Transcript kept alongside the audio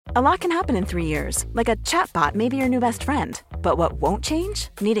A lot can happen in 3 years, like a chatbot may be your new best friend. But what won't change?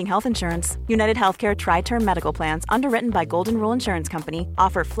 Needing health insurance. United Healthcare Tri-Term Medical Plans, underwritten by Golden Rule Insurance Company,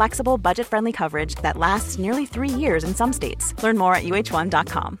 offer flexible, budget-friendly coverage that lasts nearly 3 years in some states. Learn more at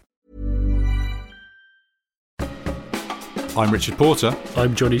uh1.com. I'm Richard Porter.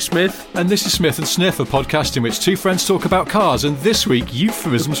 I'm Johnny Smith. And this is Smith & Sniff, a podcast in which two friends talk about cars, and this week,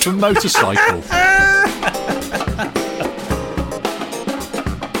 euphemisms for motorcycle.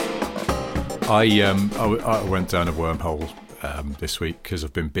 I went down a wormhole this week because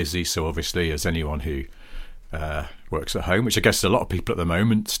I've been busy, so obviously, as anyone who works at home, which I guess is a lot of people at the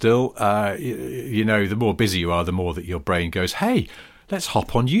moment still, you know, the more busy you are, the more that your brain goes, hey, let's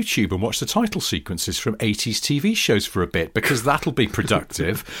hop on YouTube and watch the title sequences from 80s TV shows for a bit, because that'll be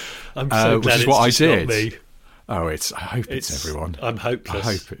productive. I'm so glad which is it's what I just did. not me. Oh, I hope it's everyone. I'm hopeless.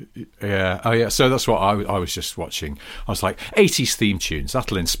 I hope yeah. Oh, yeah. So that's what I was just watching. I was like, 80s theme tunes.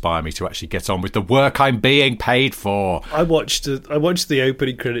 That'll inspire me to actually get on with the work I'm being paid for. I watched the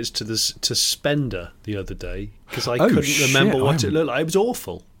opening credits to Spender the other day because I couldn't remember what it looked like. It was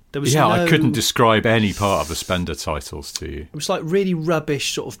awful. There was I couldn't describe any part of the Spender titles to you. It was like really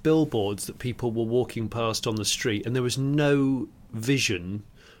rubbish sort of billboards that people were walking past on the street, and there was no vision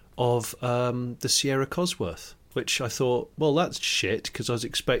of the Sierra Cosworth, which I thought, well, that's shit, because I was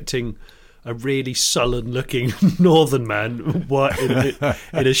expecting a really sullen-looking northern man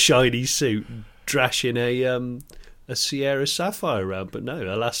in a shiny suit drashing a Sierra Sapphire around, but no,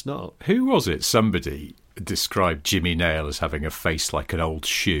 alas not. Who was it? Somebody described Jimmy Nail as having a face like an old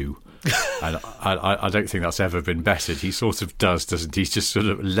shoe. And I don't think that's ever been bettered. He sort of does, doesn't he? He's just sort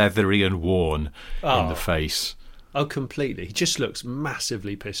of leathery and worn in the face. Oh, completely. He just looks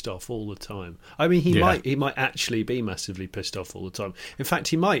massively pissed off all the time. I mean, he might actually be massively pissed off all the time. In fact,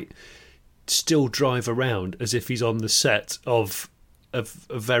 he might still drive around as if he's on the set of a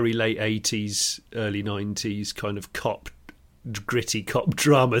very late 80s, early 90s kind of gritty cop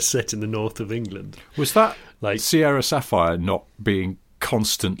drama set in the north of England. Was that like Sierra Sapphire not being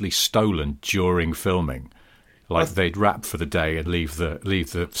constantly stolen during filming? Like they'd wrap for the day and leave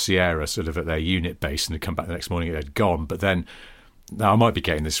the Sierra sort of at their unit base, and they'd come back the next morning and they'd gone. But then, now I might be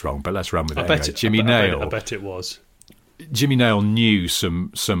getting this wrong, but let's run with it. I bet it was. Jimmy Nail knew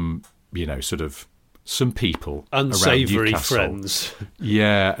some you know, sort of some people, unsavoury around friends.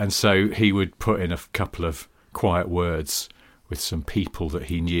 Yeah, and so he would put in a couple of quiet words with some people that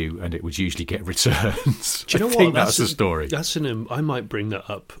he knew, and it would usually get returns. Do you know what? I think that's the story. I might bring that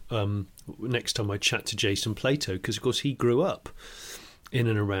up next time I chat to Jason Plato, because of course he grew up in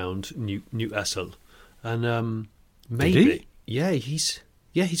and around Newcastle, and maybe Did he?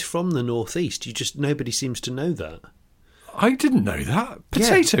 he's from the northeast. Nobody seems to know that. I didn't know that.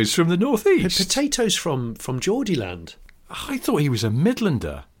 Potatoes from the northeast. Potatoes from Geordieland. I thought he was a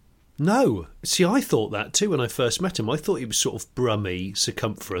Midlander. No. See, I thought that too when I first met him. I thought he was sort of Brummie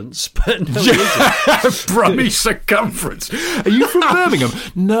circumference, but no, he isn't. Brummie circumference. Are you from Birmingham?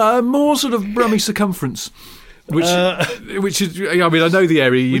 No, more sort of Brummie circumference. Which is, I mean, I know the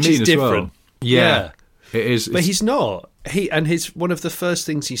area you mean as different. Well. Yeah, it is. But he's not. One of the first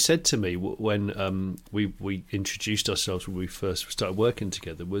things he said to me when we introduced ourselves when we first started working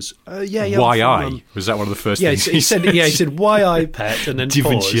together was, why I? Was that one of the first things he said? Yeah, he said, why I, pet, and then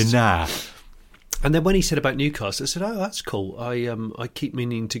paused. You know? And then when he said about Newcastle, I said, oh, that's cool. I keep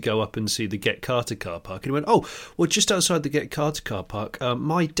meaning to go up and see the Get Carter car park. And he went, oh, well, just outside the Get Carter car park,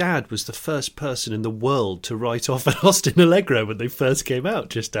 my dad was the first person in the world to write off an Austin Allegro when they first came out,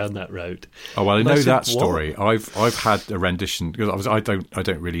 just down that road. Oh, well, I know that story. I've had a rendition, because I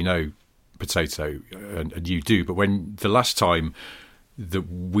don't really know Potato, and you do, but when the last time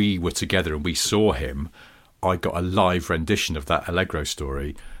that we were together and we saw him, I got a live rendition of that Allegro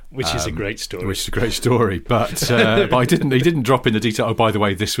story. Which is a great story. But he didn't drop in the detail. Oh, by the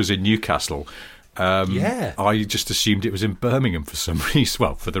way, this was in Newcastle. I just assumed it was in Birmingham for some reason.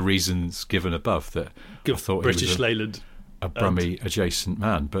 Well, for the reasons given above, that I thought British he was Leyland, a Brummie adjacent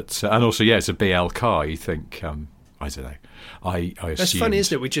man. But and also, it's a BL car. You think? I don't know. I assumed. That's funny,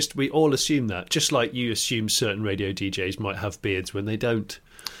 isn't it? We all assume that, just like you assume certain radio DJs might have beards when they don't.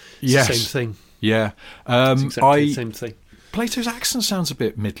 It's the same thing. Yeah, it's exactly the same thing. Plato's accent sounds a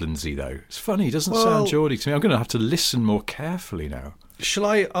bit Midlandsy, though. It's funny. He doesn't sound Geordie to me. I'm going to have to listen more carefully now. Shall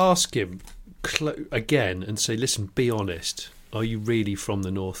I ask him again and say, listen, be honest. Are you really from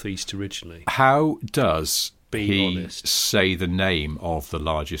the northeast originally? How does he say the name of the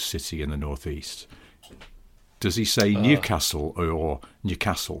largest city in the northeast? Does he say Newcastle or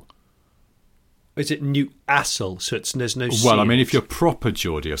Newcastle? Is it Newcastle? So there's no C. Well, I mean, if you're proper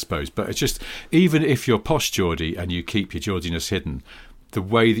Geordie, I suppose. But it's just, even if you're posh Geordie and you keep your Geordiness hidden, the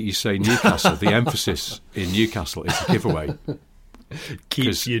way that you say Newcastle, the emphasis in Newcastle is a giveaway.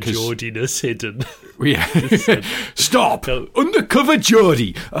 Keep your Geordiness hidden. Yeah. Stop! No. Undercover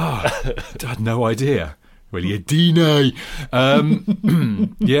Geordie! Oh, I had no idea. Will you deny?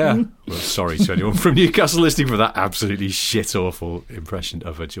 Yeah. Well, sorry to anyone from Newcastle listening for that absolutely shit-awful impression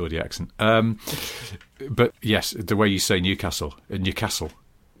of a Geordie accent. But yes, the way you say Newcastle, Newcastle,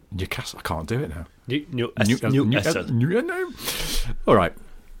 I can't do it now. Newcastle. All right.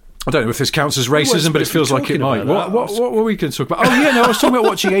 I don't know if this counts as racism, but it feels like it might. What were we going to talk about? Oh, yeah, no, I was talking about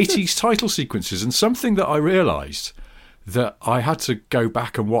watching 80s title sequences, and something that I realised that I had to go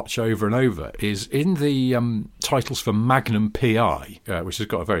back and watch over and over is in the titles for Magnum P.I., which has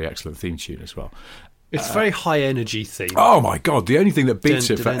got a very excellent theme tune as well. It's a very high-energy theme. Oh, my God. The only thing that beats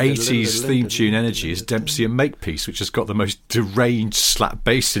it for 80s theme tune energy is Dempsey and Makepeace, which has got the most deranged slap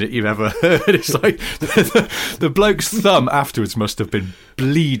bass in it you've ever heard. It's like the bloke's thumb afterwards must have been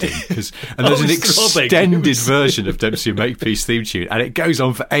bleeding. And there's an extended version of Dempsey and Makepeace theme tune, and it goes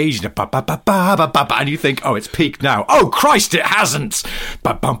on for ages. And you think, oh, it's peaked now. Oh, Christ, it hasn't.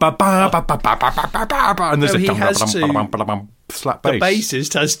 And there's a slap bass. The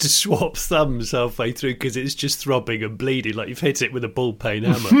bassist has to swap thumbs halfway through because it's just throbbing and bleeding like you've hit it with a ball-peen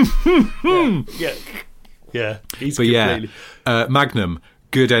hammer. Yeah. He's completely... Magnum,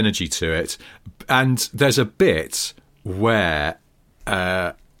 good energy to it. And there's a bit where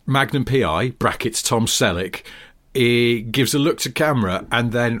Magnum P.I., brackets Tom Selleck, he gives a look to camera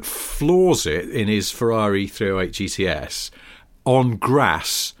and then floors it in his Ferrari 308 GTS on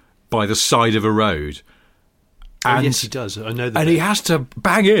grass by the side of a road. And, yes, he does. I know that. And he has to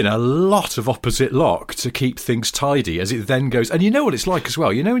bang in a lot of opposite lock to keep things tidy as it then goes. And you know what it's like as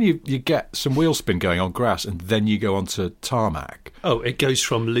well. You know when you get some wheel spin going on grass and then you go onto tarmac. Oh, it goes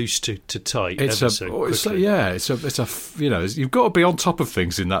from loose to tight. It's a you know, you've got to be on top of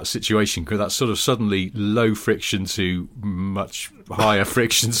things in that situation because that sort of suddenly low friction to much higher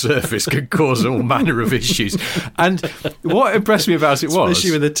friction surface can cause all manner of issues. And what impressed me about it was,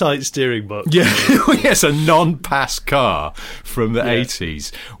 especially with a tight steering box. Yeah, yes, a non-pass car from the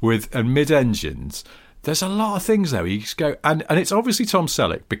 80s with mid-engines. There's a lot of things there. You just go, and it's obviously Tom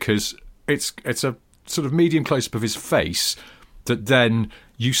Selleck because it's a sort of medium close-up of his face that then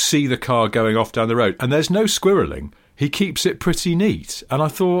you see the car going off down the road, and there's no squirreling. He keeps it pretty neat, and I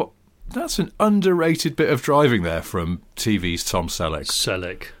thought that's an underrated bit of driving there from TV's Tom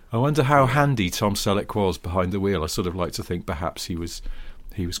Selleck. I wonder how handy Tom Selleck was behind the wheel. I sort of like to think perhaps he was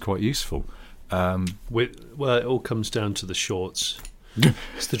quite useful. Well, it all comes down to the shorts.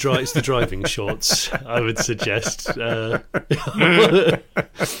 It's the driving shorts, I would suggest.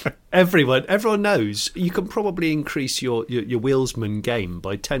 Everyone knows you can probably increase your wheelsman game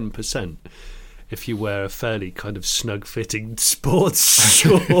by 10% if you wear a fairly kind of snug-fitting sports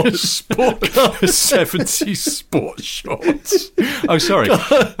shorts. 70s sports shorts. Oh, sorry.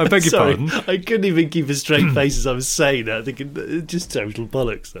 I beg your pardon. I couldn't even keep a straight face as I was saying that. I think just total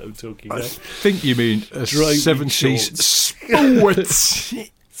bollocks that I'm talking about. I think you mean a 70s sports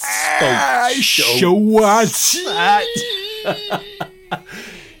shorts.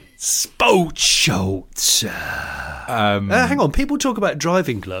 Sports shorts. Hang on, people talk about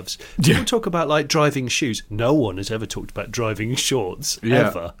driving gloves. People talk about like driving shoes. No one has ever talked about driving shorts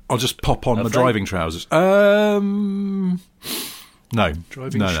ever. I'll just pop on my driving trousers. No.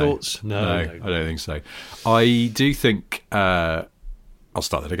 Driving shorts? No, I don't think so. I do think I'll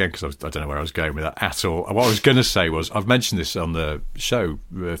start that again because I don't know where I was going with that at all. What I was going to say was, I've mentioned this on the show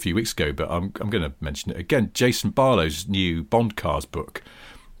a few weeks ago, but I'm going to mention it again. Jason Barlow's new Bond Cars book,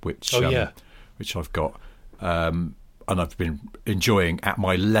 which I've got, and I've been enjoying at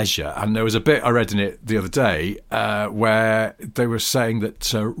my leisure. And there was a bit I read in it the other day where they were saying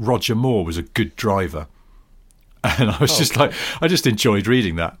that Roger Moore was a good driver, and I was I just enjoyed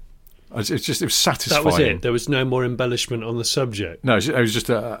reading that. It was satisfying. That was it. There was no more embellishment on the subject. No, it was just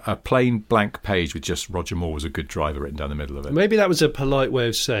a plain blank page with just Roger Moore was a good driver written down the middle of it. Maybe that was a polite way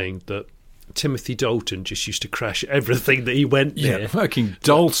of saying that Timothy Dalton just used to crash everything that he went near. Yeah, fucking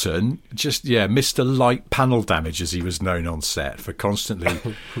Dalton, Mr. Light Panel Damage, as he was known on set, for constantly...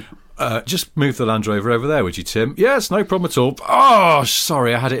 just move the Land Rover over there, would you, Tim? Yes, no problem at all. Oh,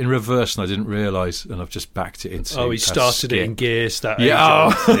 sorry, I had it in reverse and I didn't realise, and I've just backed it into... Oh, he started it in gear, thing.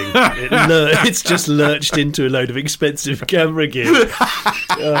 It's just lurched into a load of expensive camera gear.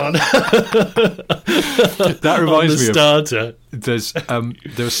 That reminds me starter. There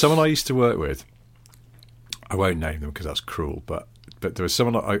was someone I used to work with. I won't name them because that's cruel, but there was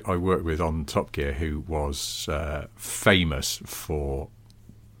someone I worked with on Top Gear who was famous for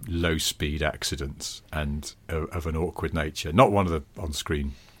low-speed accidents and of an awkward nature. Not one of the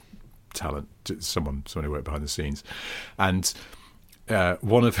on-screen talent, someone who worked behind the scenes. And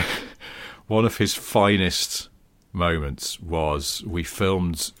one of his finest moments was we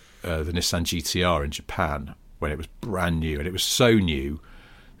filmed the Nissan GTR in Japan when it was brand new, and it was so new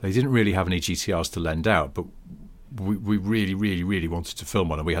they didn't really have any GTRs to lend out, but we really, really, really wanted to film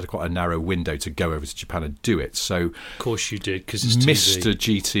one, and we had quite a narrow window to go over to Japan and do it. So, of course, you did, because it's TV. Mr.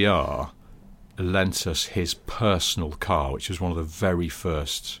 GTR lent us his personal car, which was one of the very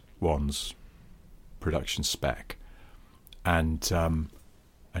first ones, production spec, and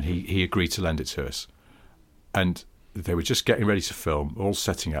he agreed to lend it to us. And they were just getting ready to film, all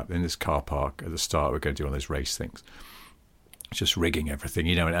setting up in this car park at the start. We're going to do one of those race things. Just rigging everything,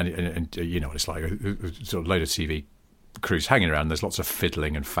 and you know what it's like, a sort of load of TV crews hanging around. There's lots of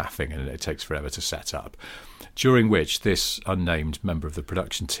fiddling and faffing, and it takes forever to set up. During which this unnamed member of the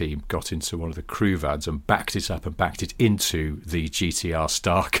production team got into one of the crew vans and backed it up and backed it into the GTR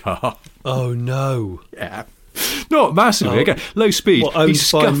Star car. Oh no! Yeah, not massively. Again, low speed. What, owned he by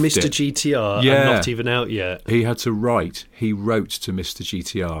scuffed Mr. it. GTR, Yeah. and not even out yet. He had to write. He wrote to Mr.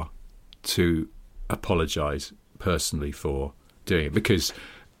 GTR to apologise personally for doing it, because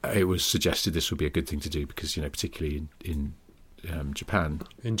it was suggested this would be a good thing to do, because, you know, particularly in Japan.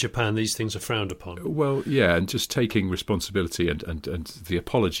 In Japan, these things are frowned upon. Well, yeah, and just taking responsibility and the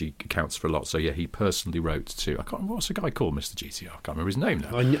apology counts for a lot. So, yeah, he personally wrote to, I can't remember, what's the guy called, Mr. GTR? I can't remember his name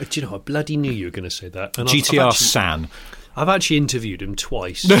now. Do you know, I bloody knew you were going to say that. And GTR San. I've actually interviewed him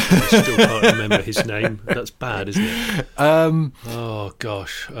twice. I still can't remember his name. That's bad, isn't it? Oh,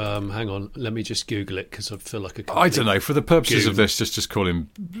 gosh. Hang on. Let me just Google it, because I feel like a complete I don't know. For the purposes of this, just call him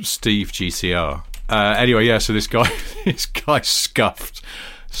Steve GTR. Anyway, yeah, so this guy scuffed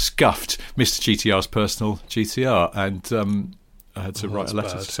Mr. GTR's personal GTR, and I had to write a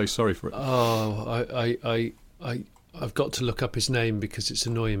letter to say sorry for it. Oh, I've got to look up his name, because it's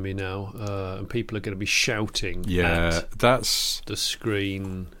annoying me now, and people are going to be shouting at that's the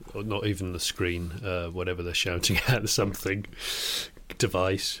screen, or not even the screen, whatever they're shouting at, something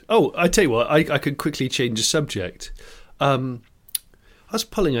device. Oh, I tell you what, I could quickly change the subject. I was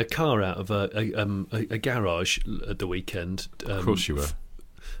pulling a car out of a garage at the weekend. Of course you were.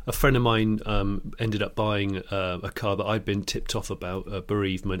 A friend of mine ended up buying a car that I'd been tipped off about, a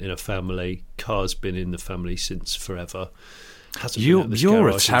bereavement in a family. Car's been in the family since forever. You're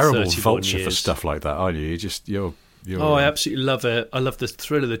a terrible vulture for stuff like that, aren't you? You're I absolutely love it. I love the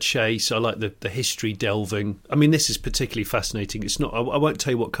thrill of the chase. I like the history delving. I mean, this is particularly fascinating. It's not. I won't tell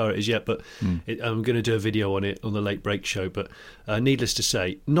you what car it is yet, but I'm going to do a video on it on the Late Break Show. But needless to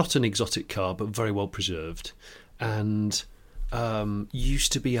say, not an exotic car, but very well preserved, and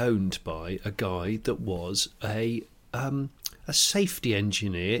used to be owned by a guy that was a safety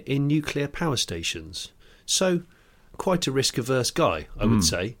engineer in nuclear power stations. So quite a risk-averse guy, I would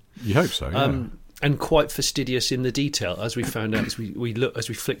say. You hope so, yeah. And quite fastidious in the detail, as we found out as we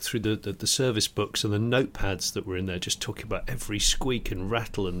flicked through the service books and the notepads that were in there, just talking about every squeak and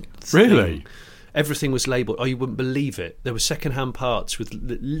rattle and thing. Really? Everything was labelled. Oh, you wouldn't believe it. There were second-hand parts with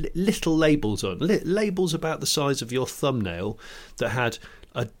little labels on, labels about the size of your thumbnail that had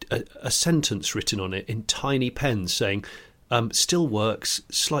a sentence written on it in tiny pens saying, still works,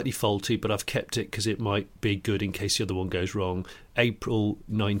 slightly faulty, but I've kept it because it might be good in case the other one goes wrong. April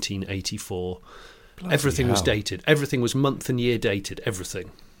 1984. Bloody everything hell. was dated. Everything was month and year dated.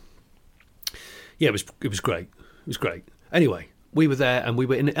 Everything. Yeah, it was great. It was great. Anyway, we were there, and we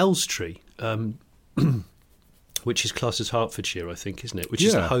were in Elstree, which is classed as Hertfordshire, I think, isn't it? Which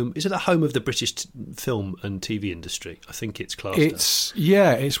is the home. Is it the home of the British film and TV industry? I think it's classed.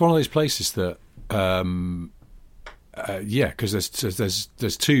 It's one of those places that. Because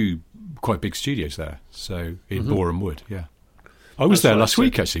there's two quite big studios there. So in Boreham Wood, yeah. I was there last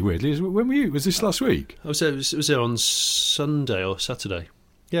week, actually. Weirdly, when were you? Was this last week? I was there. It was there on Sunday or Saturday.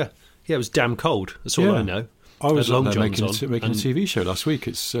 Yeah. It was damn cold. That's all I know. I was Long there making a and TV show last week.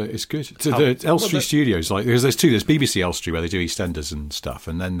 It's good. The Elstree Studios, there's two. There's BBC Elstree where they do EastEnders and stuff,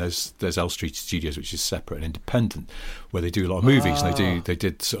 and then there's Elstree Studios, which is separate and independent, where they do a lot of movies. And they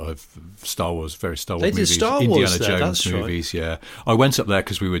did sort of various Star Wars They did movies, Star Wars Indiana there, Jones that's right. movies. Yeah, I went up there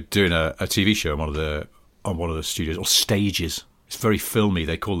because we were doing a TV show on one of the studios or stages. It's very filmy.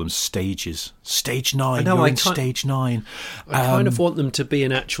 They call them stages. Stage 9. You're in Stage 9. I kind of want them to be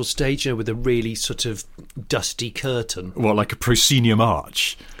an actual stage, with a really sort of dusty curtain. What, like a proscenium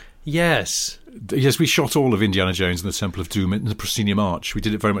arch? Yes. Yes, we shot all of Indiana Jones and the Temple of Doom in the Proscenium Arch. We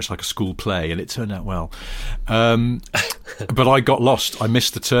did it very much like a school play, and it turned out well. But I got lost. I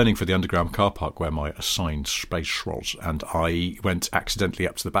missed the turning for the underground car park where my assigned space was, and I went accidentally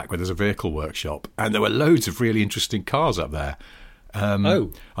up to the back where there's a vehicle workshop, and there were loads of really interesting cars up there.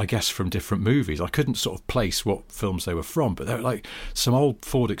 I guess from different movies. I couldn't sort of place what films they were from, but they were like some old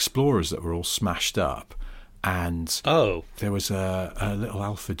Ford Explorers that were all smashed up. And there was a little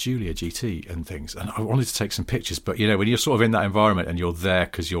Alfa Giulia GT and things, and I wanted to take some pictures, but when you're sort of in that environment and you're there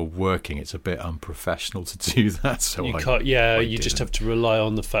because you're working, it's a bit unprofessional to do that. So you can't. You just have to rely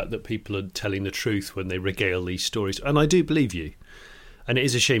on the fact that people are telling the truth when they regale these stories, and I do believe you. And it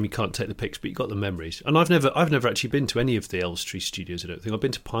is a shame you can't take the pics, but you've got the memories. And I've never actually been to any of the Elstree studios. I don't think I've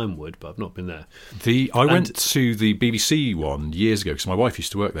been to Pinewood, but I've not been there. I went to the BBC one years ago because my wife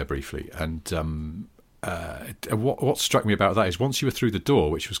used to work there briefly, and. What struck me about that is once you were through the door,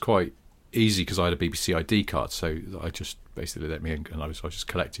 which was quite easy because I had a BBC ID card, so I just basically let me in, and I was just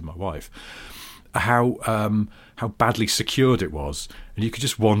collecting my wife. How badly secured it was, and you could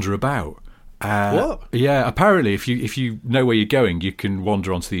just wander about. What? Yeah, apparently, if you know where you're going, you can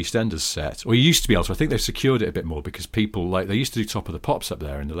wander onto the EastEnders set, or you used to be able to. I think they've secured it a bit more because people they used to do Top of the Pops up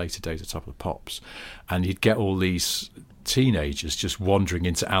there in the later days of Top of the Pops, and you'd get all these teenagers just wandering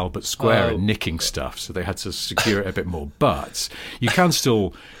into Albert Square and nicking stuff, so they had to secure it a bit more. But you can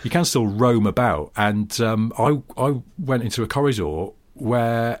still roam about, and I went into a corridor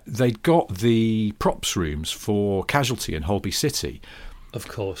where they'd got the props rooms for Casualty in Holby City. Of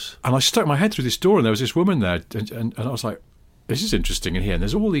course. And I stuck my head through this door, and there was this woman there, and I was like, this is interesting in here. And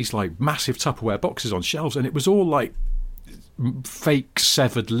there's all these like massive Tupperware boxes on shelves, and it was all like fake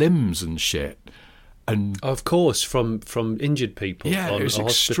severed limbs and shit. And of course, from injured people on it was a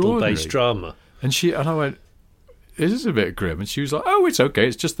hospital-based drama. And I went, this is a bit grim. And she was like, oh, it's okay,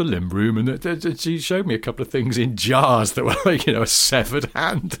 it's just the limb room. And she showed me a couple of things in jars that were like, a severed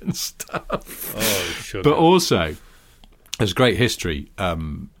hand and stuff. Oh, sure. But also, there's great history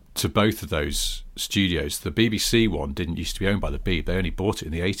to both of those studios. The BBC one didn't used to be owned by the Beeb. They only bought it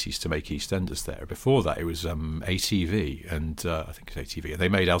in the 80s to make EastEnders there. Before that, it was ATV, and I think it's ATV. And they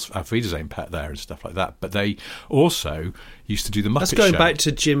made Auf Wiedersehen Pet there and stuff like that. But they also used to do the Muppet Show. That's going back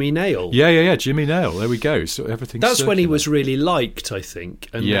to Jimmy Nail. Yeah, Jimmy Nail. There we go. So everything's That's circular. when he was really liked, I think.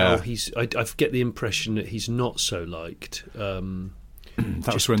 And now I get the impression that he's not so liked.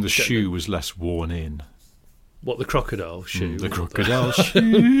 That was when the shoe was less worn in. What, the crocodile shoe? The crocodile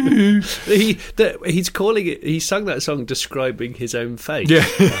shoe. He's calling it. He sung that song describing his own face. Yeah,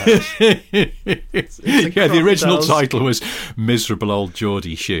 the original title was "Miserable Old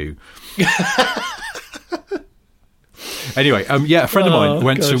Geordie Shoe." Anyway, a friend of mine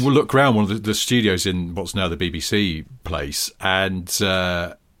went to look around one of the studios in what's now the BBC place, and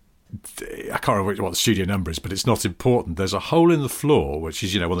I can't remember what the studio number is, but it's not important. There's a hole in the floor, which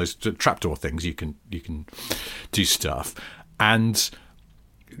is one of those trapdoor things you can do stuff, and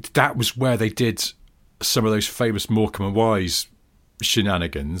that was where they did some of those famous Morecambe and Wise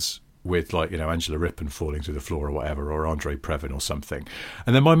shenanigans with Angela Rippon falling through the floor or whatever, or Andre Previn or something.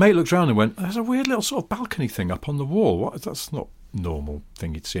 And then my mate looked around and went, "There's a weird little sort of balcony thing up on the wall. What? That's not normal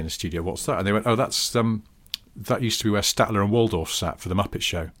thing you'd see in a studio. What's that?" And they went, "Oh, that's that used to be where Statler and Waldorf sat for the Muppet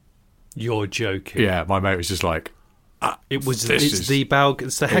Show." You're joking. Yeah, my mate was just like, it's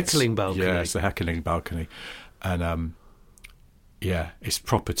the heckling balcony. Yeah, it's the heckling balcony. And it's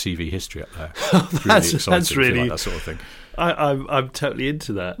proper TV history up there. That's really like that sort of thing. I'm totally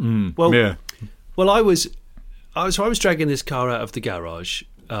into that. Well, I was dragging this car out of the garage.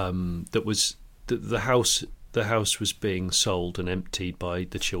 That was the house. The house was being sold and emptied by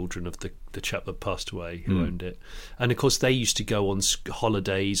the children of the chap that passed away who owned it. And, of course, they used to go on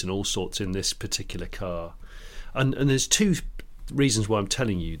holidays and all sorts in this particular car. And there's two reasons why I'm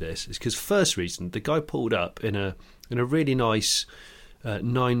telling you this. Is because first reason, the guy pulled up in a really nice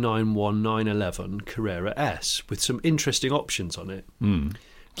 991 Carrera S with some interesting options on it.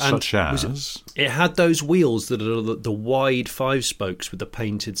 Such as? It had those wheels that are the wide 5 spokes with the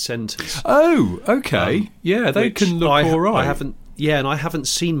painted centres. Oh, okay. They can look all right. I haven't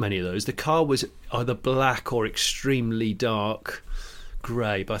seen many of those. The car was either black or extremely dark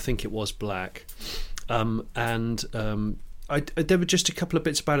grey, but I think it was black. There were just a couple of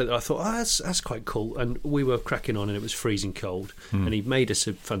bits about it that I thought, that's quite cool. And we were cracking on, and it was freezing cold. And he made us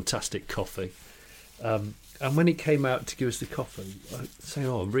a fantastic coffee. And when he came out to give us the coffee, saying,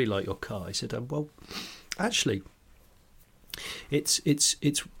 "Oh, I really like your car," he said, "Well, actually, it's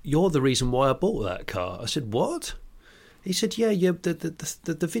you're the reason why I bought that car." I said, "What?" He said, yeah, the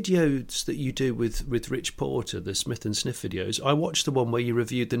videos that you do with Rich Porter, the Smith and Sniff videos, I watched the one where you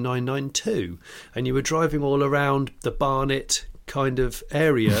reviewed the 992 and you were driving all around the Barnet kind of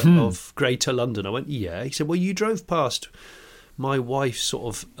area of Greater London. I went, yeah. He said, well, you drove past my wife's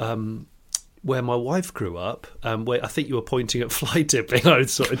sort of... where my wife grew up, where I think you were pointing at fly tipping. I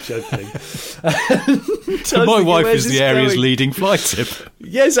was sort of joking. My wife is the area's leading fly tipper.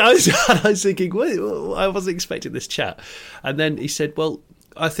 Yes, I was thinking, well, I wasn't expecting this chat. And then he said, well,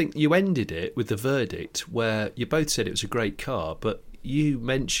 I think you ended it with the verdict where you both said it was a great car, but you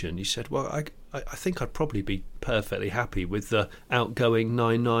said, well, I think I'd probably be perfectly happy with the outgoing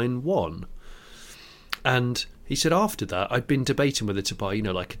 991. And he said after that, I'd been debating whether to buy,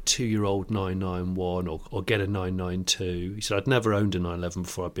 like a 2-year-old 991 or get a 992. He said I'd never owned a 911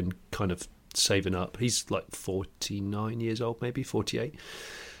 before. I'd been kind of saving up. He's like 49 years old, maybe 48.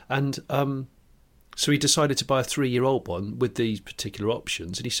 And so he decided to buy a 3-year-old one with these particular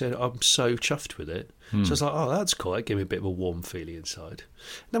options. And he said, I'm so chuffed with it. So I was like, oh, that's cool. That gave me a bit of a warm feeling inside.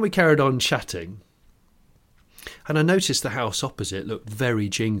 And then we carried on chatting. And I noticed the house opposite looked very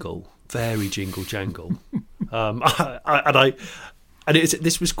jingle jangle.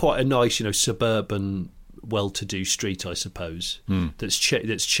 This was quite a nice, suburban, well-to-do street, I suppose. That's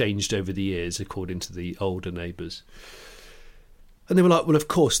changed over the years, according to the older neighbours. And they were like, "Well, of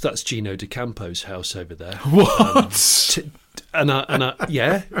course, that's Gino D'Acampo's house over there." What? And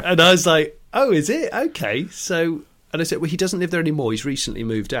I was like, "Oh, is it? Okay." So, and I said, "Well, he doesn't live there anymore. He's recently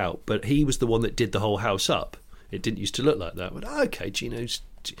moved out, but he was the one that did the whole house up. It didn't used to look like that." I went, "Okay, Gino's."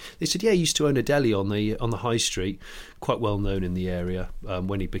 They said, yeah, he used to own a deli on the high street, quite well known in the area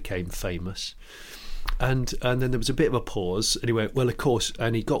when he became famous. And then there was a bit of a pause, and he went, well, of course,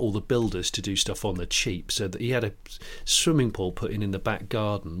 and he got all the builders to do stuff on the cheap, so that he had a swimming pool put in the back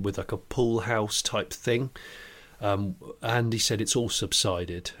garden with like a pool house type thing. And he said it's all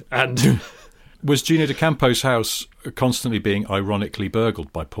subsided. And was Gino D'Acampo's house constantly being ironically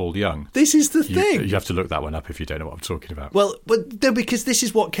burgled by Paul Young? This is the thing. You have to look that one up if you don't know what I'm talking about. Well, but no, because this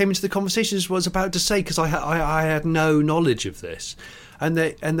is what came into the conversation, as I was about to say, because I had no knowledge of this. And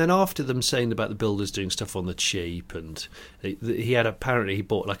then after them saying about the builders doing stuff on the cheap, and he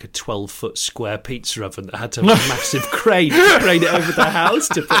bought like a 12-foot square pizza oven that had to have a massive crane to crane it over the house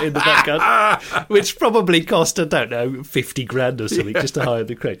to put in the back garden, which probably cost, I don't know, 50 grand or something just to hire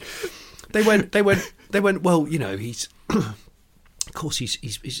the crane. They went. Well, he's, of course,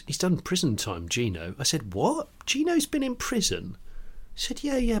 he's done prison time, Gino. I said, what? Gino's been in prison? He said,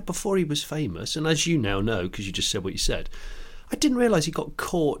 yeah, before he was famous. And as you now know, because you just said what you said, I didn't realise he got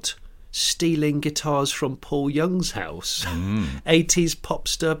caught stealing guitars from Paul Young's house. 80s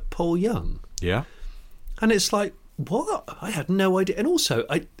popster Paul Young. Yeah. And it's like, what? I had no idea. And also,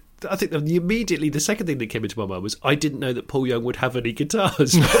 I think immediately the second thing that came into my mind was I didn't know that Paul Young would have any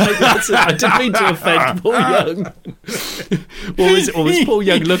guitars. I didn't mean to offend Paul Young. or was Paul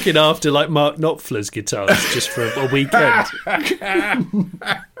Young looking after like Mark Knopfler's guitars just for a weekend?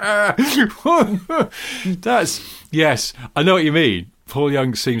 Yes, I know what you mean. Paul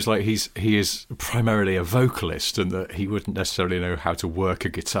Young seems like he is primarily a vocalist and that he wouldn't necessarily know how to work a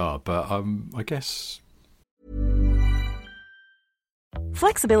guitar, but I guess.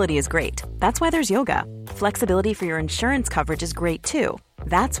 Flexibility is great. That's why there's yoga. Flexibility for your insurance coverage is great too.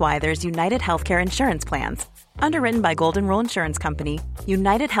 That's why there's United Healthcare Insurance Plans. Underwritten by Golden Rule Insurance Company,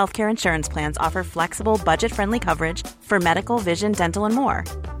 United Healthcare Insurance Plans offer flexible, budget-friendly coverage for medical, vision, dental, and more.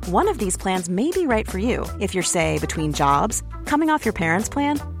 One of these plans may be right for you if you're, say, between jobs, coming off your parents'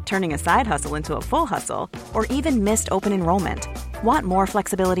 plan, turning a side hustle into a full hustle, or even missed open enrollment. Want more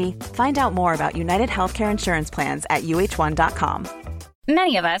flexibility? Find out more about United Healthcare Insurance Plans at uh1.com.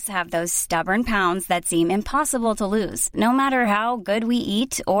 Many of us have those stubborn pounds that seem impossible to lose, no matter how good we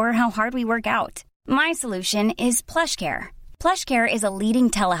eat or how hard we work out. My solution is PlushCare. PlushCare is a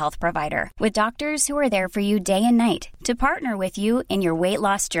leading telehealth provider with doctors who are there for you day and night to partner with you in your weight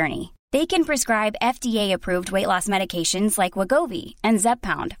loss journey. They can prescribe FDA-approved weight loss medications like Wegovy and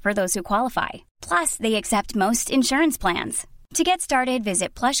Zepbound for those who qualify. Plus, they accept most insurance plans. To get started,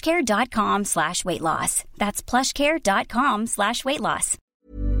 visit plushcare.com/weightloss. That's plushcare.com/weightloss.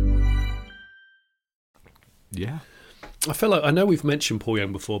 Yeah. I feel like I know we've mentioned Paul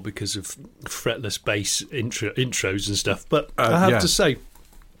Young before because of fretless bass intros and stuff, but I have to say,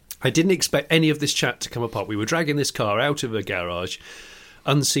 I didn't expect any of this chat to come apart. We were dragging this car out of a garage,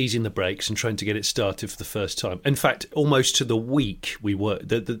 unseizing the brakes and trying to get it started for the first time. In fact, almost to the week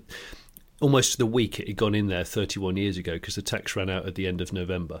almost to the week it had gone in there 31 years ago because the tax ran out at the end of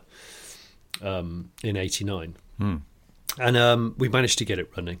November in 89. And we managed to get it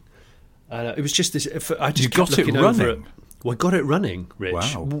running. It was just this. I just You kept got it looking over running? Well, I got it running,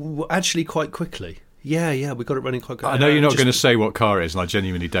 Rich. Wow. Actually, quite quickly. Yeah, we got it running quite quickly. I know you're not going to say what car it is, and I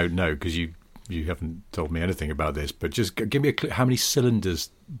genuinely don't know because you haven't told me anything about this. But just give me a clue. How many cylinders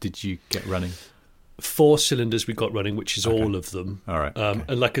did you get running? 4 cylinders we got running, which is all of them. All right. Okay.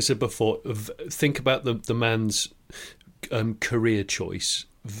 And like I said before, think about the man's career choice.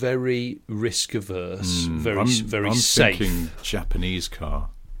 Very risk averse. Very I'm safe. Thinking Japanese car.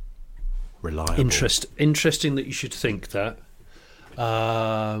 Reliable. Interesting that you should think that.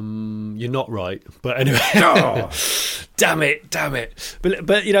 You're not right, but anyway. Damn it!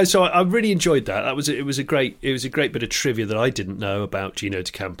 But you know, so I really enjoyed that. It was a great bit of trivia that I didn't know about Gino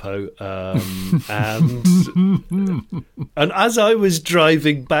D'Acampo. And as I was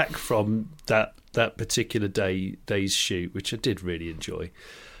driving back from that particular day's shoot, which I did really enjoy,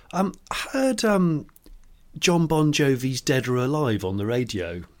 I heard John Bon Jovi's "Dead or Alive" on the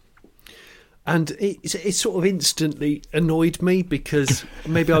radio. And it sort of instantly annoyed me because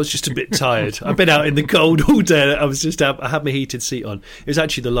maybe I was just a bit tired. I've been out in the cold all day. I had my heated seat on. It was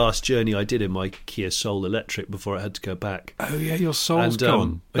actually the last journey I did in my Kia Soul Electric before I had to go back. Oh yeah, your Soul's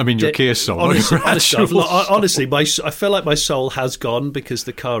gone. I mean, your Kia Soul. Honestly, I feel like my Soul has gone because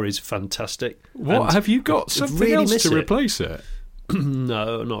the car is fantastic. What, have you got something really else to replace it?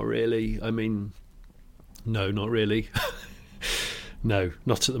 No, not really. I mean, no, not really. No,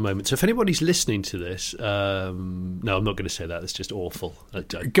 not at the moment. So if anybody's listening to this, no, I'm not going to say that. That's just awful.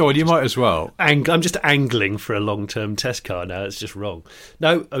 Go on, you might as well. I'm just angling for a long-term test car now. It's just wrong.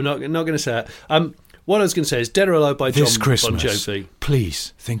 No, I'm not going to say that. What I was going to say is "Dead or Alive" by John Bon Jovi.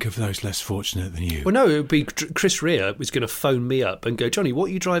 Please think of those less fortunate than you. Well, no, it would be Chris Rea was going to phone me up and go, "Johnny, what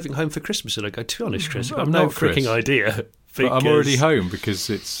are you driving home for Christmas?" And I go, "To be honest, Chris, I've got no freaking idea." But I'm already home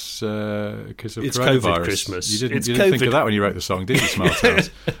because it's because of coronavirus. COVID Christmas. You didn't think of that when you wrote the song, did you, Smart Tales?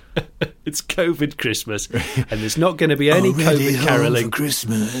 It's COVID Christmas, and there's not going to be any COVID caroling. For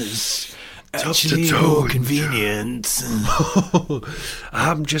Christmas. Actually, more convenient.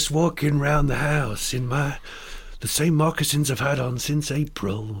 I'm just walking round the house in the same moccasins I've had on since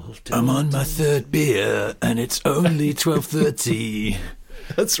April. I'm on my 3rd beer, and it's only 12:30.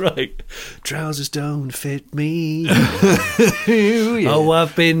 That's right. Trousers don't fit me. Yeah. Oh,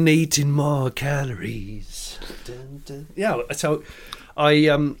 I've been eating more calories. Dun, dun. Yeah, so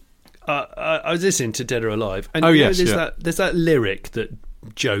I was listening to "Dead or Alive," and there's that lyric that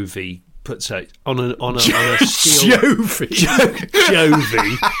Jovi puts out on a steel. Jovi.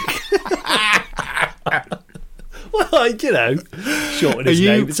 Well, you know, shorten his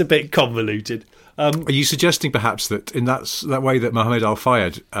name. It's a bit convoluted. Are you suggesting perhaps that in that way that Mohammed Al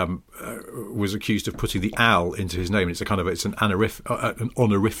Fayed was accused of putting the "al" into his name, it's an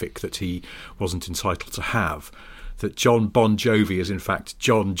honorific that he wasn't entitled to have, that John Bon Jovi is in fact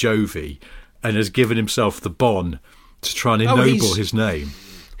John Jovi and has given himself the Bon to try and ennoble his name?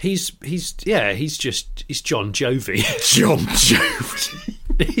 He's John Jovi. John Jovi.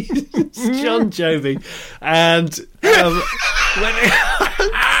 John Jovi. And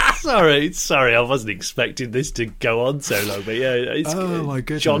sorry, I wasn't expecting this to go on so long, but yeah, it's my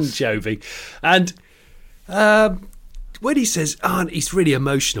goodness. John Jovi. And when he says, he's really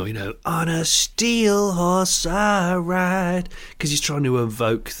emotional, you know, "On a steel horse I ride," because he's trying to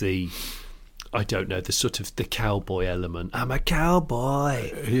evoke the sort of the cowboy element. I'm a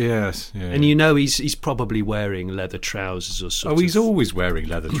cowboy. Yes, yeah. And you know he's probably wearing leather trousers or something. Oh, he's always wearing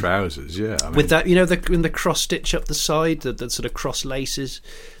leather trousers, yeah. I mean, with that, you know, in the cross stitch up the side, the sort of cross laces,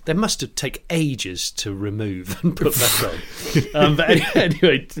 they must have taken ages to remove and put back on. But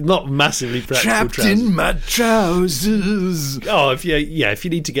anyway, not massively practical. Trapped trousers. in my trousers. Oh, if you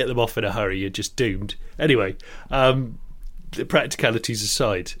need to get them off in a hurry, you're just doomed. Anyway, the practicalities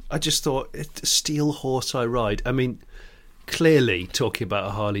aside, I just thought, "Steel horse I ride." I mean, clearly talking about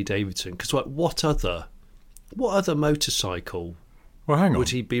a Harley Davidson, because what other motorcycle would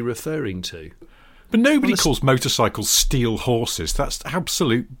he be referring to? But nobody calls motorcycles steel horses. That's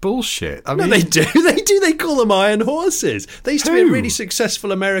absolute bullshit. I mean, no, they do. They call them iron horses. There used to be a really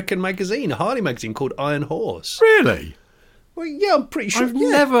successful American magazine, a Harley magazine called Iron Horse. Really? Well, yeah, I'm pretty sure. I've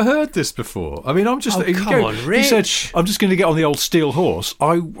never heard this before. I mean, I'm just... come on, Rich. You said, I'm just going to get on the old steel horse.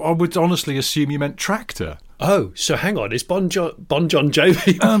 I would honestly assume you meant tractor. Oh, so hang on. Is Bon John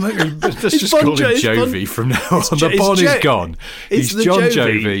Jovi... let's just call him Jovi from now on. The Bon is gone. He's John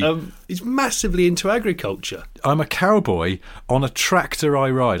Jovi. He's massively into agriculture. I'm a cowboy on a tractor I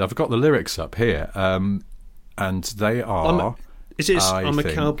ride. I've got the lyrics up here. And they are... I'm a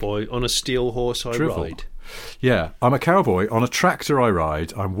cowboy on a steel horse I ride. Yeah, I'm a cowboy on a tractor I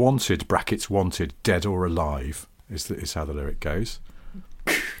ride. I'm wanted, brackets wanted, dead or alive, is how the lyric goes.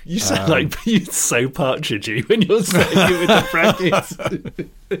 You sound like you're so partridgey when you're saying it with the brackets.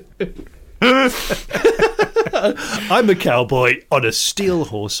 I'm a cowboy on a steel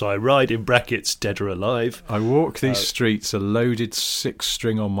horse. I ride in brackets, dead or alive. I walk these streets, a loaded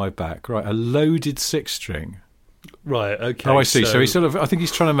 6-string on my back. Right, a loaded 6-string. Right, okay. Oh, I see. So he's I think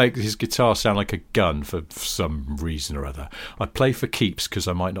he's trying to make his guitar sound like a gun for some reason or other. I play for keeps because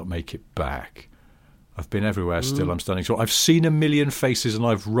I might not make it back. I've been everywhere, still I'm standing tall. I've seen a million faces and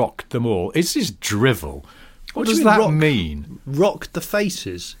I've rocked them all. Is this drivel? What does that mean? Rocked the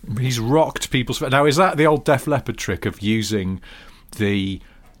faces? He's rocked people's faces. Now, is that the old Def Leppard trick of using the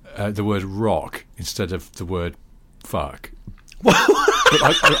word rock instead of the word fuck? But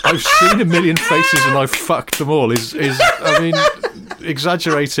I've seen a million faces and I've fucked them all. Is I mean,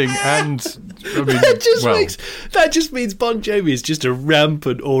 exaggerating and I mean, that just means Bon Jovi is just a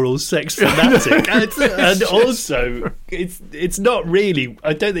rampant oral sex fanatic, and also it's not really.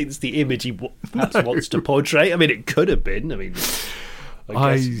 I don't think it's the image he perhaps wants to portray. I mean, it could have been. I mean.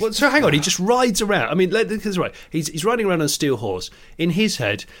 So hang on, he just rides around. I mean, that's right. He's riding around on a steel horse. In his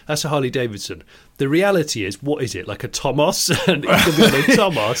head, that's a Harley Davidson. The reality is, what is it? Like a Tomos? And it could be a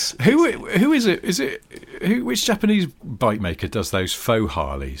Tomos. Who is it? Which Japanese bike maker does those faux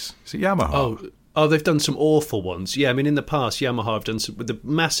Harleys? Is it Yamaha? Oh, they've done some awful ones. Yeah, I mean, in the past, Yamaha have done some with the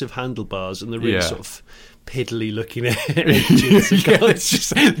massive handlebars and the really sort of piddly looking engines.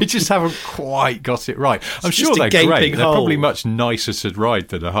 They just haven't quite got it right. I'm sure they're great. They're probably much nicer to ride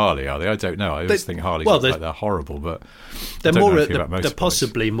than a Harley, are they? I don't know. I always think Harleys like they're horrible, but they're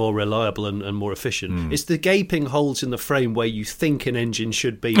possibly more reliable and more efficient. It's the gaping holes in the frame where you think an engine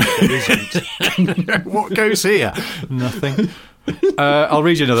should be, but there isn't. What goes here? Nothing. I'll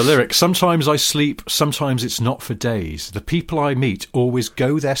read you another lyric. Sometimes I sleep, sometimes it's not for days. The people I meet always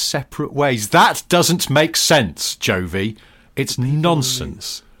go their separate ways. That doesn't make sense, Jovi. It's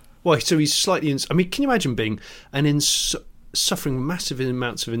nonsense. Well, so he's slightly... I mean, can you imagine being suffering massive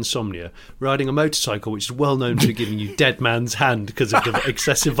amounts of insomnia, riding a motorcycle which is well known for giving you dead man's hand because of the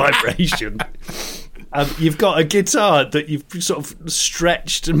excessive vibration? You've got a guitar that you've sort of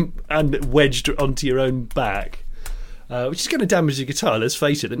stretched and wedged onto your own back. Which is going to damage the guitar, let's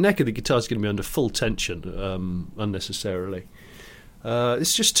face it. The neck of the guitar is going to be under full tension unnecessarily.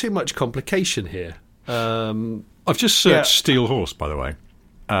 It's just too much complication here. I've just searched Steel Horse, by the way.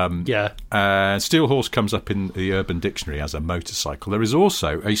 Steel Horse comes up in the Urban Dictionary as a motorcycle. There is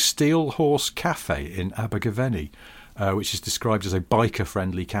also a Steel Horse Cafe in Abergavenny, which is described as a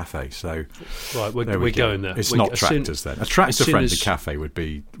biker-friendly cafe. So, right, we're going there. It's not tractors then. A tractor-friendly cafe would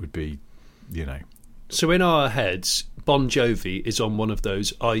be, you know. So in our heads, Bon Jovi is on one of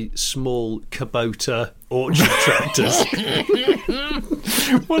those small Kubota orchard tractors.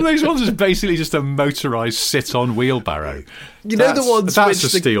 One of those ones is basically just a motorised sit-on wheelbarrow. You know the ones that's a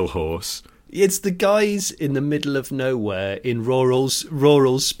Steel Horse. It's the guys in the middle of nowhere in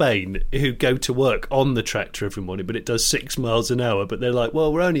rural Spain who go to work on the tractor every morning, but it does 6 miles an hour. But they're like,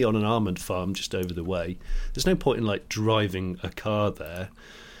 well, we're only on an almond farm just over the way. There's no point in driving a car there.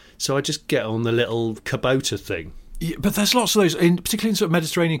 So I just get on the little Kubota thing. Yeah, but there's lots of those, particularly in sort of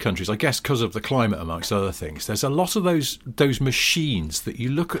Mediterranean countries, I guess because of the climate, amongst other things. There's a lot of those machines that you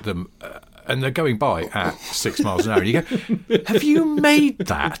look at them and they're going by at 6 miles an hour. And you go, have you made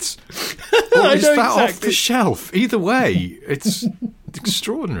that? Or is that off the shelf? Either way, it's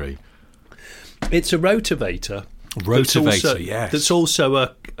extraordinary. It's a rotavator. Yes. That's also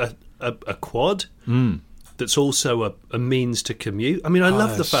a quad. That's also a means to commute. I mean, I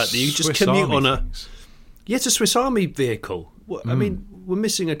love the fact that you just commute on things. It's a Swiss Army vehicle. I mean, we're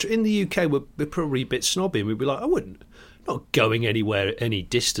missing in the UK. We're probably a bit snobby, and we'd be like, not going anywhere any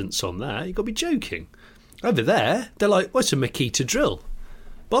distance on that. You've got to be joking. Over there, they're like, what's a Makita drill?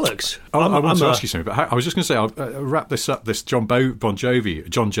 Bollocks. I want to ask you something, but I was just going to say, I'll wrap this up. This Bon Jovi.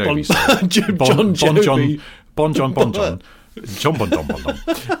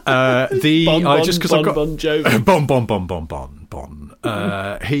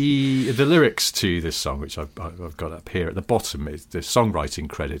 The lyrics to this song, which I've got up here at the bottom, is the songwriting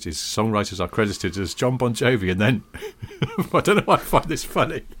credit. Is songwriters are credited as John Bon Jovi, and then I don't know why I find this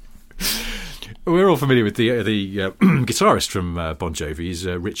funny. We're all familiar with the guitarist from Bon Jovi is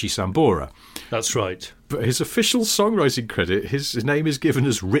Richie Sambora. That's right. But his official songwriting credit, his name is given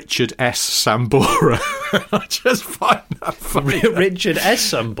as Richard S. Sambora. I just find that funny. Richard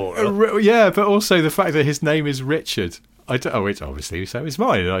S. Sambora? Yeah, but also the fact that his name is Richard. It's obviously so. It's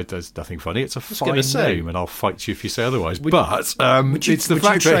mine. There's nothing funny. It's a fine name, and I'll fight you if you say otherwise. It's the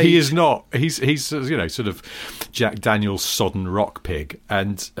fact that he is not. He's sort of Jack Daniel's sodden rock pig,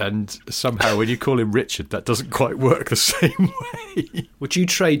 and somehow when you call him Richard, that doesn't quite work the same way. Would you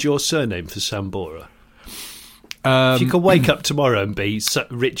trade your surname for Sambora? If you could wake up tomorrow and be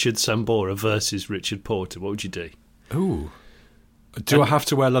Richard Sambora versus Richard Porter, what would you do? Ooh, I have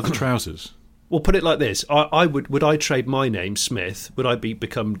to wear leather trousers? Well, put it like this: would I trade my name Smith? Would I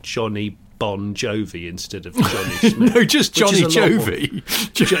become Johnny Bon Jovi instead of Johnny Smith? No, just Johnny Jovi.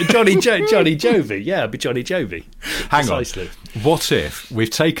 Johnny Jovi. Yeah, it'd be Johnny Jovi. Hang Precisely. on. What if we've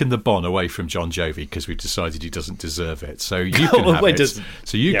taken the Bon away from John Jovi because we've decided he doesn't deserve it? So you can have it.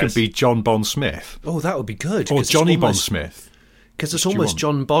 So you could be John Bon Smith. Oh, that would be good. Or Johnny Bon Smith. Because it's almost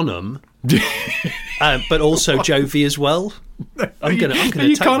John Bonham, but also Jovi as well. I'm gonna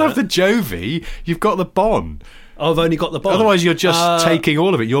you can't have the Jovi. You've got the Bon. I've only got the Bon. Otherwise, you're just taking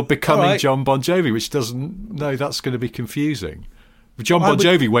all of it. You're becoming John Bon Jovi, which doesn't. No, that's going to be confusing. John Bon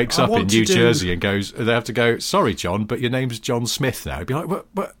Jovi wakes up in New Jersey and goes. They have to go. Sorry, John, but your name's John Smith now. He'd be like,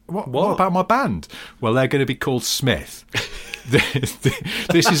 what about my band? Well, they're going to be called Smith.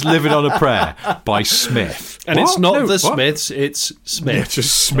 This is Living on a Prayer by Smith. And it's not the Smiths, it's Smith. Yeah,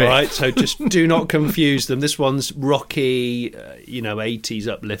 just Smith. All right, so just do not confuse them. This one's rocky, 80s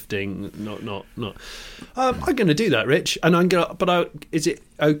uplifting. Not. I'm going to do that, Rich. And I'm going to. But is it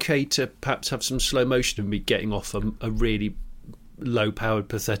okay to perhaps have some slow motion of me getting off a really low-powered,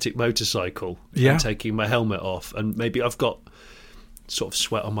 pathetic motorcycle and taking my helmet off? And maybe I've got sort of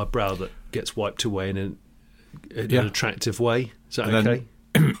sweat on my brow that gets wiped away in an attractive way. Is that okay?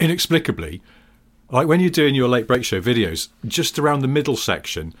 Inexplicably, like when you're doing your Late Break Show videos, just around the middle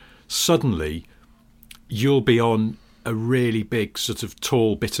section, suddenly you'll be on a really big sort of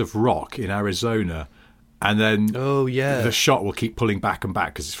tall bit of rock in Arizona, and then the shot will keep pulling back and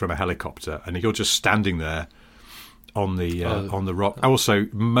back because it's from a helicopter, and you're just standing there on the rock. Also,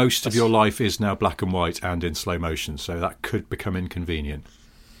 most of your life is now black and white and in slow motion, so that could become inconvenient.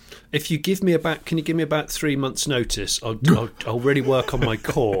 If you can you give me about 3 months' notice? I'll really work on my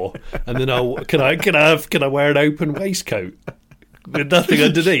core, and then can I wear an open waistcoat with nothing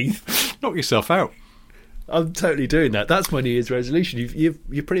underneath? Knock yourself out. I'm totally doing that. That's my New Year's resolution.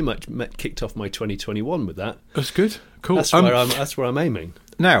 You've pretty much kicked off my 2021 with that. That's good. Cool. That's where I'm aiming.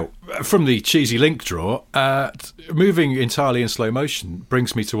 Now, from the cheesy link drawer, moving entirely in slow motion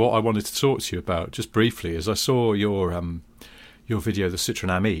brings me to what I wanted to talk to you about just briefly. As I saw your video, the Citroën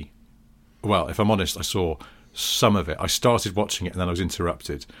Ami. Well, if I'm honest, I saw some of it. I started watching it and then I was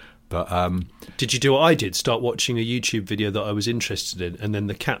interrupted. But did you do what I did? Start watching a YouTube video that I was interested in, and then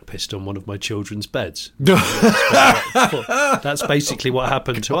the cat pissed on one of my children's beds. That's basically what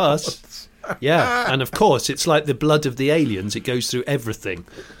happened to us. Yeah, and of course, it's like the blood of the aliens. It goes through everything.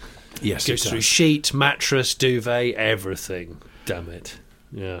 Yes, it goes through sheet, mattress, duvet, everything. Damn it.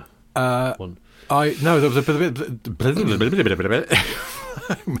 Yeah. There was a bit.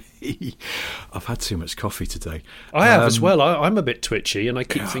 I've had too much coffee today. I have as well. I'm a bit twitchy, and I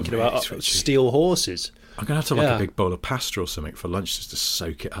keep thinking about steel horses. I'm going to have to like a big bowl of pasta or something for lunch just to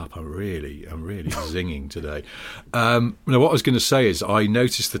soak it up. I'm really zinging today. Now, what I was going to say is I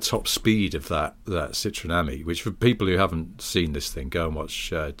noticed the top speed of that Citroën Ami, which for people who haven't seen this thing, go and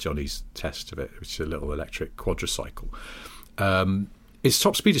watch Johnny's test of it, which is a little electric quadricycle. Its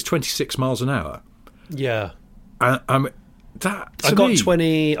top speed is 26 miles an hour. Yeah. I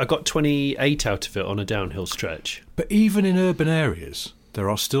got 28 out of it on a downhill stretch. But even in urban areas, there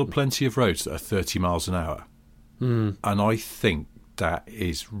are still plenty of roads that are 30 miles an hour. And I think that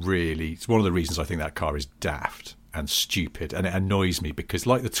is it's one of the reasons I think that car is daft and stupid, and it annoys me because,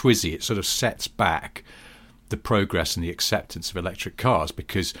 like the Twizy, it sort of sets back the progress and the acceptance of electric cars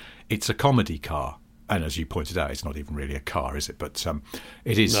because it's a comedy car. And as you pointed out, it's not even really a car, is it? But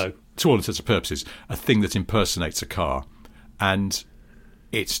it is, to all intents and purposes, a thing that impersonates a car. And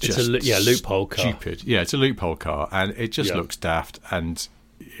it's just loophole car. Stupid. Yeah, it's a loophole car. And it just looks daft. And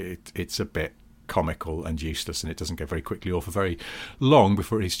it's a bit comical and useless. And it doesn't go very quickly or for very long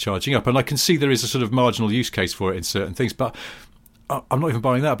before it is charging up. And I can see there is a sort of marginal use case for it in certain things. But I'm not even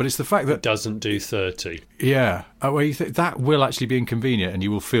buying that. But it's the fact that... It doesn't do 30. Yeah. Well, you think that will actually be inconvenient and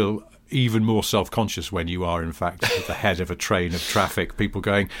you will feel even more self-conscious when you are in fact at the head of a train of traffic, people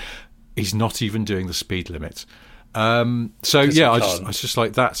going, he's not even doing the speed limit. I was just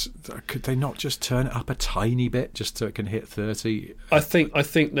like, could they not just turn it up a tiny bit just so it can hit 30? I think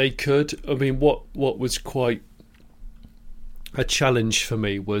they could. I mean, what was quite a challenge for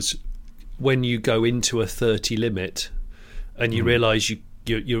me was when you go into a 30 limit and you realise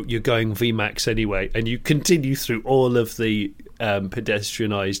you're going VMAX anyway, and you continue through all of the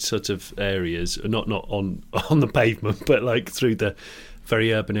pedestrianised sort of areas, not on the pavement, but like through the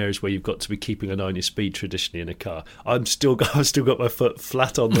very urban areas where you've got to be keeping an eye on your speed traditionally in a car. I've still got my foot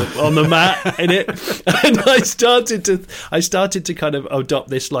flat on the mat in it, and I started to kind of adopt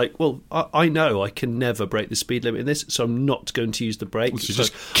this, like, well, I know I can never break the speed limit in this, so I'm not going to use the brake. So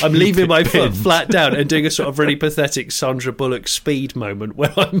I'm leaving my foot flat down and doing a sort of really pathetic Sandra Bullock Speed moment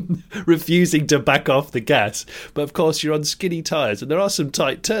where I'm refusing to back off the gas. But of course, you're on skinny tyres, and there are some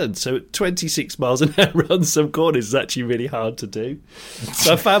tight turns. So at 26 miles an hour on some corners is actually really hard to do.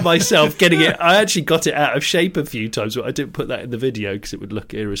 So I found myself getting it. I actually got it out of shape a few times, but I didn't put that in the video because it would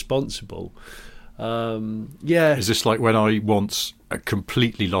look irresponsible. Is this like when I once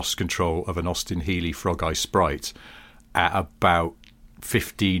completely lost control of an Austin Healey Frog Eye Sprite at about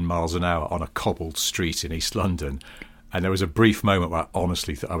 15 miles an hour on a cobbled street in East London? And there was a brief moment where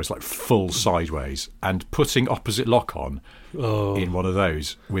honestly I was like full sideways, and putting opposite lock on in one of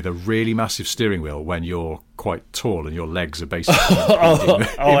those with a really massive steering wheel when you're quite tall and your legs are basically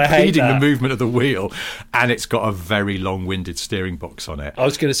impeding the movement of the wheel, and it's got a very long-winded steering box on it. I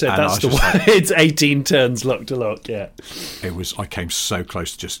was going to say that's the one. It's 18 turns lock to lock. Yeah, it was. I came so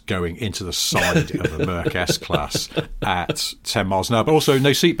close to just going into the side of a Merc S-Class at 10 miles an hour, but also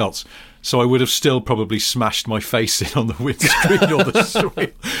no seatbelts. So I would have still probably smashed my face in on the windscreen or the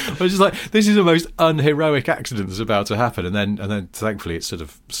swing. I was just like, this is the most unheroic accident that's about to happen. And then thankfully it sort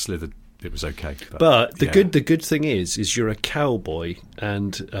of slithered. It was okay. But the good thing is you're a cowboy,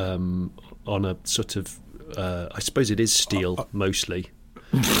 and on a sort of, I suppose it is steel mostly.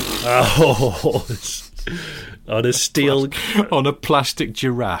 On a steel, on a plastic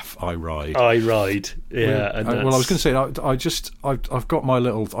giraffe, I ride. Yeah. And well, I was going to say, I've got my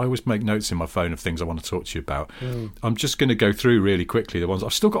little. I always make notes in my phone of things I want to talk to you about. I'm just going to go through really quickly the ones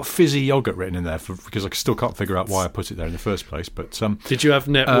I've still got. Fizzy yogurt written in there because I still can't figure out why I put it there in the first place. But did you have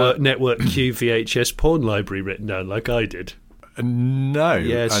Network Q VHS porn library written down like I did? No,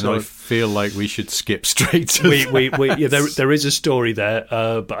 I feel like we should skip straight to that. There is a story there,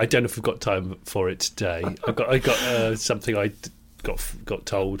 but I don't know if we've got time for it today. I got something I got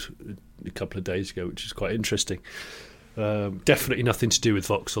told a couple of days ago, which is quite interesting. Definitely nothing to do with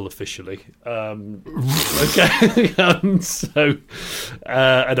Vauxhall officially. Okay, so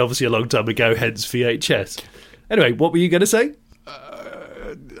and obviously a long time ago, hence VHS. Anyway, what were you going to say?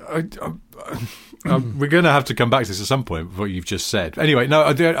 We're going to have to come back to this at some point with what you've just said. Anyway, no,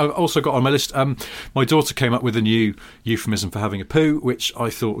 I also got on my list, my daughter came up with a new euphemism for having a poo, which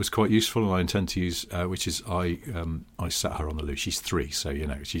I thought was quite useful and I intend to use, which is I sat her on the loo. She's 3, so, you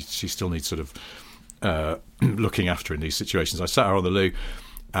know, she still needs sort of looking after in these situations. I sat her on the loo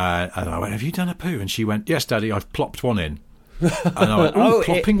and I went, have you done a poo? And she went, yes, Daddy, I've plopped one in. And I went,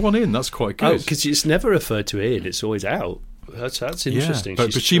 plopping one in, that's quite good. Because it's never referred to in, it's always out. That's interesting. Yeah,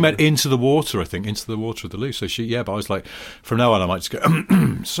 but she meant into the water, I think, into the water of the loo. So but I was like, from now on I might just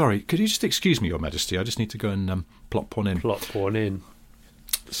go, sorry, could you just excuse me, Your Majesty? I just need to go and plop one in. Plop one in.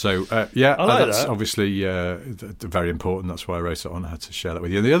 So, that's that. Obviously very important. That's why I wrote it on. I had to share that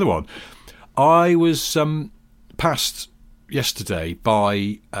with you. And the other one, I was passed yesterday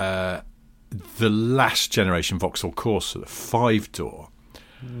by the last generation Vauxhall Corsa, the 5-door.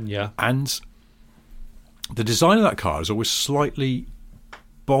 Yeah. And the design of that car has always slightly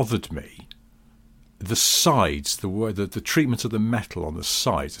bothered me. The sides, the treatment of the metal on the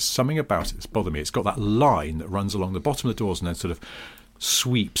sides, there's something about it that's bothered me. It's got that line that runs along the bottom of the doors and then sort of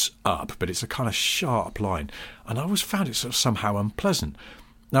sweeps up, but it's a kind of sharp line. And I always found it sort of somehow unpleasant.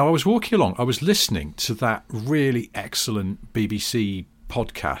 Now, I was walking along, I was listening to that really excellent BBC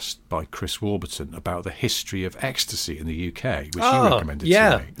podcast by Chris Warburton about the history of ecstasy in the UK, which you recommended to me.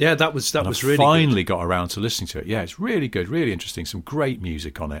 Yeah, that was really finally good. Got around to listening to it. Yeah, it's really good, really interesting, some great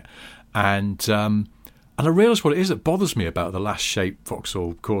music on it. And I realised what it is that bothers me about the last shape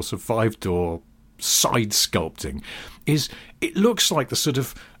Vauxhall Corsa 5-door side sculpting is it looks like the sort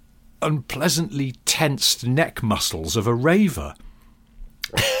of unpleasantly tensed neck muscles of a raver.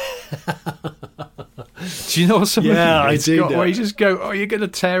 Do you know what I mean? Yeah, I do. Where you just go, you're going to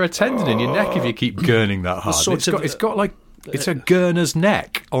tear a tendon in your neck if you keep gurning that hard. It's got like it's a gurner's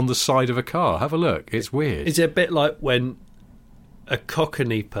neck on the side of a car. Have a look. It's weird. It's a bit like when a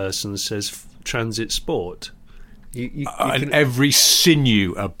Cockney person says transit sport. And every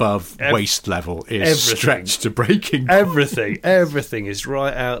sinew above waist level is stretched to breaking point. Everything is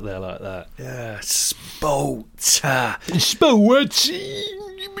right out there like that. Yeah, sport.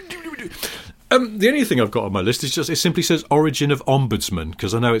 The only thing I've got on my list is it simply says origin of ombudsman,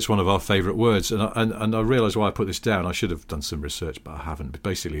 because I know it's one of our favourite words, and I realise why I put this down. I should have done some research, but I haven't. But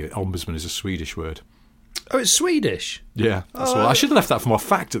basically, ombudsman is a Swedish word. Oh, it's Swedish? Yeah, that's why. I should have left that for my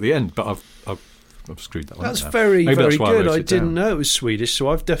fact at the end, but I've screwed that one up. That's very, very good. I didn't know it was Swedish, so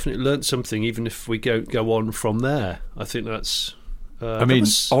I've definitely learnt something, even if we go on from there. I think that's...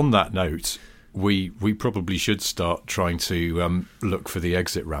 on that note... We probably should start trying to look for the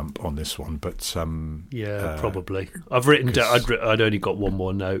exit ramp on this one, but probably. I've written down. I'd only got one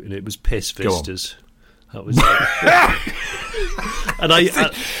more note, and it was piss vistas. That was it. And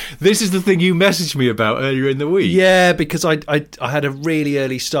this is the thing you messaged me about earlier in the week. Yeah, because I had a really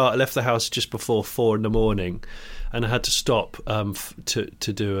early start. I left the house just before 4 a.m, and I had to stop to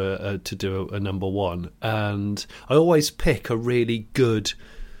do a number one. And I always pick a really good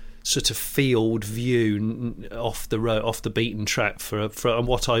sort of field view off the road, off the beaten track for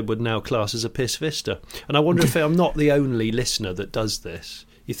what I would now class as a piss vista. And I wonder if I'm not the only listener that does this.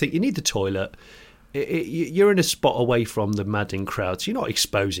 You think you need the toilet, you're in a spot away from the madding crowds, you're not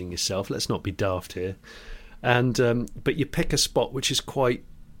exposing yourself, let's not be daft here, and but you pick a spot which is quite,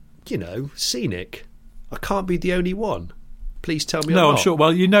 scenic. I can't be the only one. Please tell me. No, I'm sure.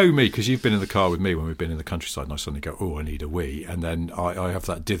 Well, you know me, because you've been in the car with me when we've been in the countryside, and I suddenly go, "Oh, I need a wee," and then I have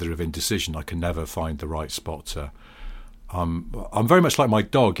that dither of indecision. I can never find the right spot to. I'm very much like my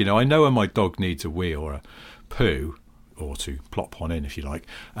dog. I know when my dog needs a wee or a poo, or to plop one in, if you like,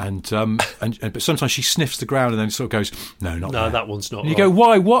 and but sometimes she sniffs the ground and then sort of goes, "No, not there. That one's not." And you go,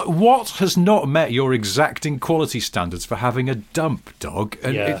 "Why? What has not met your exacting quality standards for having a dump, dog?"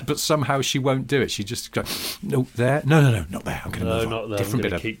 And but somehow she won't do it. She just goes, "No, there, no, not there. I'm going to move on. There.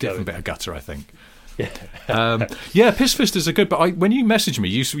 Different bit of gutter, I think." Yeah, piss vistas are good. But when you messaged me,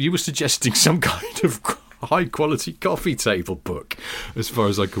 you were suggesting some kind of high quality coffee table book, as far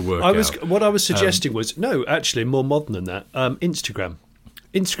as I could work out. What I was suggesting was, no, actually more modern than that. Instagram.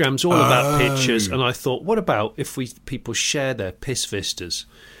 Instagram's all about pictures, and I thought, what about if people share their piss vistas,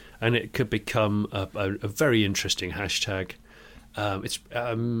 and it could become a very interesting hashtag.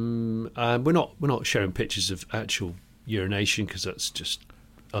 We're not sharing pictures of actual urination, because that's just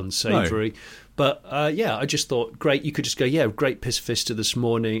unsavoury. No. But I just thought, great. You could just go, great piss vista this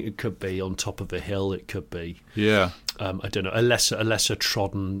morning. It could be on top of a hill. It could be, I don't know, a lesser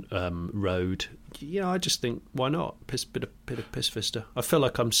trodden road. I just think, why not? Bit of piss vista. I feel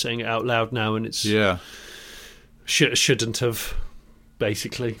like I'm saying it out loud now, and it's shouldn't have.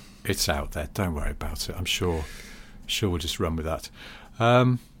 Basically, it's out there. Don't worry about it. I'm sure we'll just run with that.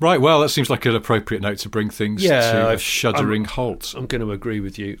 Right, well, that seems like an appropriate note to bring things to a shuddering halt. I'm going to agree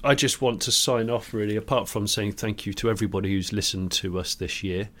with you. I just want to sign off, really, apart from saying thank you to everybody who's listened to us this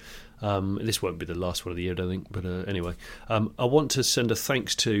year. This won't be the last one of the year, I don't think, but anyway. I want to send a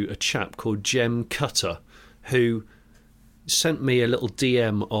thanks to a chap called Jem Cutter, who sent me a little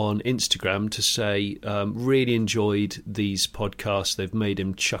DM on Instagram to say really enjoyed these podcasts. They've made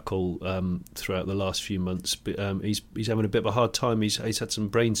him chuckle throughout the last few months. But he's having a bit of a hard time. He's had some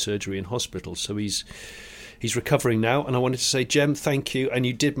brain surgery in hospital, so he's recovering now. And I wanted to say, Jem, thank you. And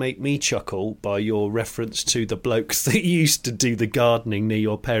you did make me chuckle by your reference to the blokes that used to do the gardening near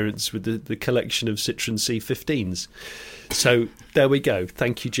your parents with the collection of Citroen C15s. So there we go.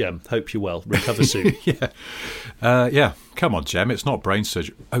 Thank you, Jem. Hope you're well. Recover soon. Yeah. Come on, Jem. It's not brain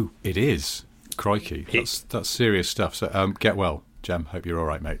surgery. Oh, it is. Crikey. That's serious stuff. So get well, Jem. Hope you're all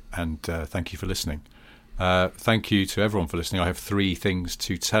right, mate. And thank you for listening. Thank you to everyone for listening. I have 3 things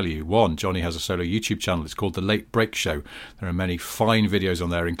to tell you. 1, Johnny has a solo YouTube channel. It's called The Late Break Show. There are many fine videos on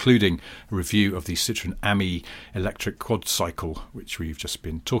there, including a review of the Citroen Ami electric quad cycle, which we've just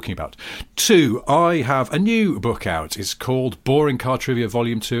been talking about. 2, I have a new book out. It's called Boring Car Trivia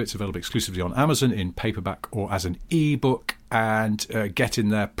Volume 2. It's available exclusively on Amazon in paperback or as an e-book. And get in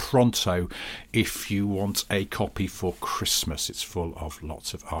there pronto if you want a copy for Christmas. It's full of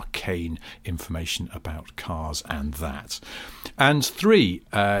lots of arcane information about cars and that. And 3,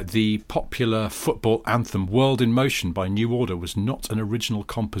 the popular football anthem World in Motion by New Order was not an original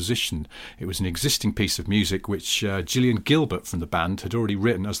composition. It was an existing piece of music which Gillian Gilbert from the band had already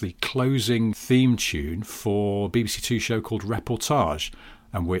written as the closing theme tune for a BBC Two show called Reportage,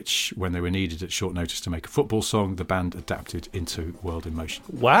 and which, when they were needed at short notice to make a football song, the band adapted into World in Motion.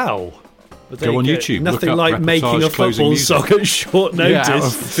 Wow. Go on YouTube. Nothing like making a football song at short notice. Yeah,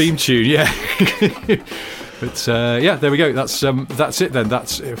 theme tune, yeah. But, there we go. That's it then.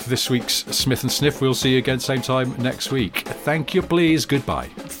 That's it for this week's Smith and Sniff. We'll see you again same time next week. Thank you, please. Goodbye.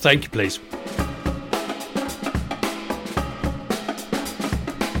 Thank you, please.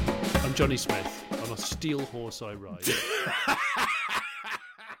 I'm Johnny Smith. On a steel horse I ride.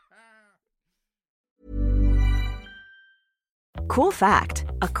 Cool fact,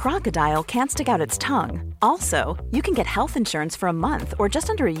 a crocodile can't stick out its tongue. Also, you can get health insurance for a month or just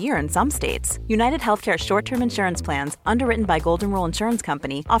under a year in some states. United Healthcare short-term insurance plans, underwritten by Golden Rule Insurance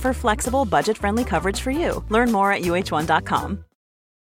Company, offer flexible, budget-friendly coverage for you. Learn more at uh1.com.